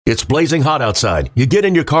It's blazing hot outside. You get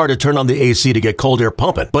in your car to turn on the AC to get cold air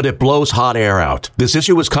pumping, but it blows hot air out. This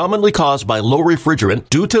issue is commonly caused by low refrigerant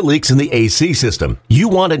due to leaks in the AC system. You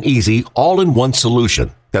want an easy, all-in-one solution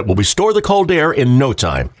that will restore the cold air in no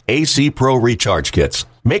time. AC Pro Recharge Kits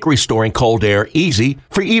make restoring cold air easy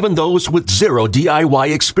for even those with zero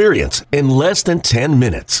DIY experience in less than 10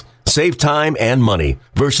 minutes. Save time and money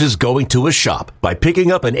versus going to a shop by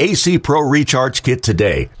picking up an AC Pro Recharge Kit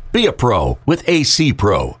today. Be a pro with AC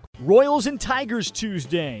Pro. Royals and Tigers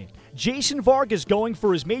Tuesday. Jason Vargas going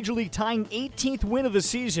for his Major League tying 18th win of the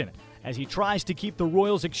season as he tries to keep the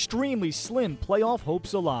Royals' extremely slim playoff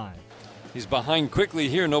hopes alive. He's behind quickly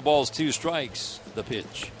here. No balls, 2 strikes. The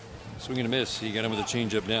pitch. Swing and a miss. He got him with a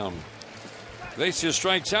changeup down. Iglesias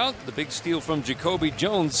strikes out. The big steal from Jacoby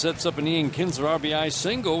Jones sets up an Ian Kinsler RBI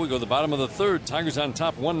single. We go to the bottom of the third. Tigers on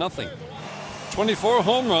top 1-0. 24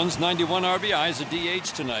 home runs, 91 RBIs, a DH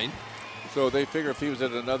tonight. So they figure if he was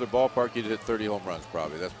at another ballpark, he'd hit 30 home runs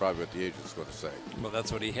probably. That's probably what the agent's going to say. Well,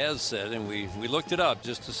 that's what he has said, and we looked it up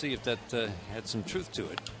just to see if that had some truth to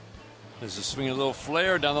it. There's a swing, a little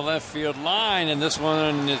flare down the left field line, and this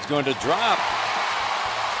one is going to drop.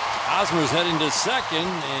 Hosmer's heading to second,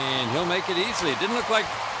 and he'll make it easily. It didn't look like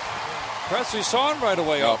Presley saw it right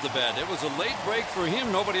away off the bat. It was a late break for him.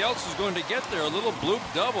 Nobody else was going to get there. A little bloop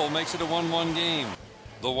double makes it a 1-1 game.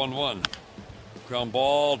 The 1-1. Ground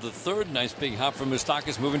ball to third. Nice big hop from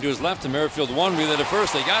Moustakas moving to his left. And Merrifield one. Relay to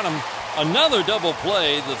first. They got him. Another double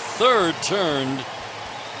play. The third turned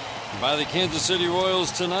by the Kansas City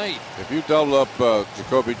Royals tonight. If you double up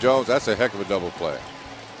Jacoby Jones, that's a heck of a double play.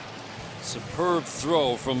 Superb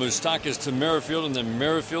throw from Moustakas to Merrifield, and then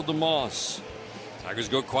Merrifield to Moss. Tigers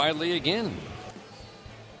go quietly again.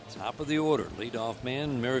 Top of the order. Leadoff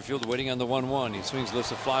man, Merrifield waiting on the 1-1. He swings,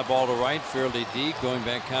 lifts a fly ball to right, fairly deep. Going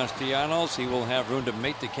back Castellanos. He will have room to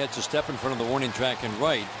make the catch, a step in front of the warning track and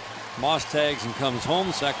right. Moss tags and comes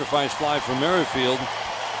home. Sacrifice fly for Merrifield.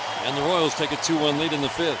 And the Royals take a 2-1 lead in the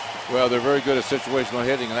 5th. Well, they're very good at situational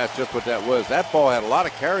hitting, and that's just what that was. That ball had a lot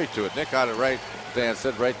of carry to it. Nick got it right, Dan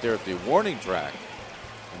said, right there at the warning track.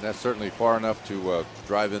 And that's certainly far enough to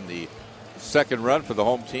drive in the second run for the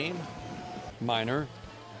home team. Minor.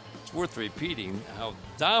 It's worth repeating how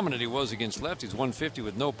dominant he was against lefties. 150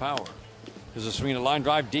 with no power. There's a swing, a line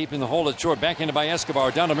drive deep in the hole at short. Backhanded by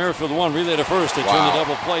Escobar. Down to Merrifield one. Relay to first. They turn the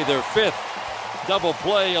double play. Their 5th double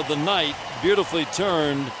play of the night. Beautifully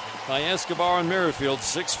turned by Escobar and Merrifield.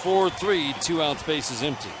 6-4-3. 2 out, bases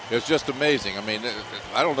empty. It's just amazing. I mean,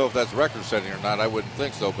 I don't know if that's record setting or not. I wouldn't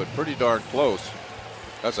think so, but pretty darn close.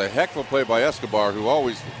 That's a heck of a play by Escobar, who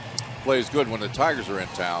always plays good when the Tigers are in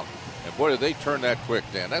town. And boy, did they turn that quick,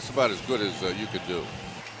 Dan. That's about as good as you could do.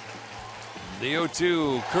 The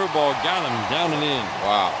 0-2 curveball got him down and in.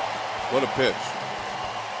 Wow, what a pitch.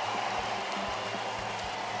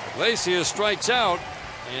 Iglesias strikes out,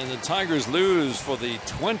 and the Tigers lose for the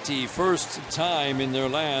 21st time in their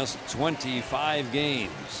last 25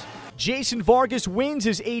 games. Jason Vargas wins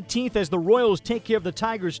his 18th as the Royals take care of the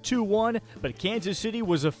Tigers 2-1, but Kansas City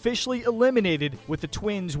was officially eliminated with the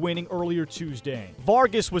Twins winning earlier Tuesday.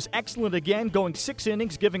 Vargas was excellent again, going 6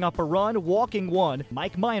 innings, giving up a run, walking 1.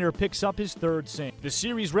 Mike Minor picks up his 3rd save. The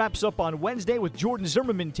series wraps up on Wednesday with Jordan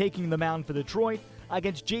Zimmermann taking the mound for Detroit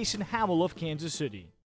against Jason Howell of Kansas City.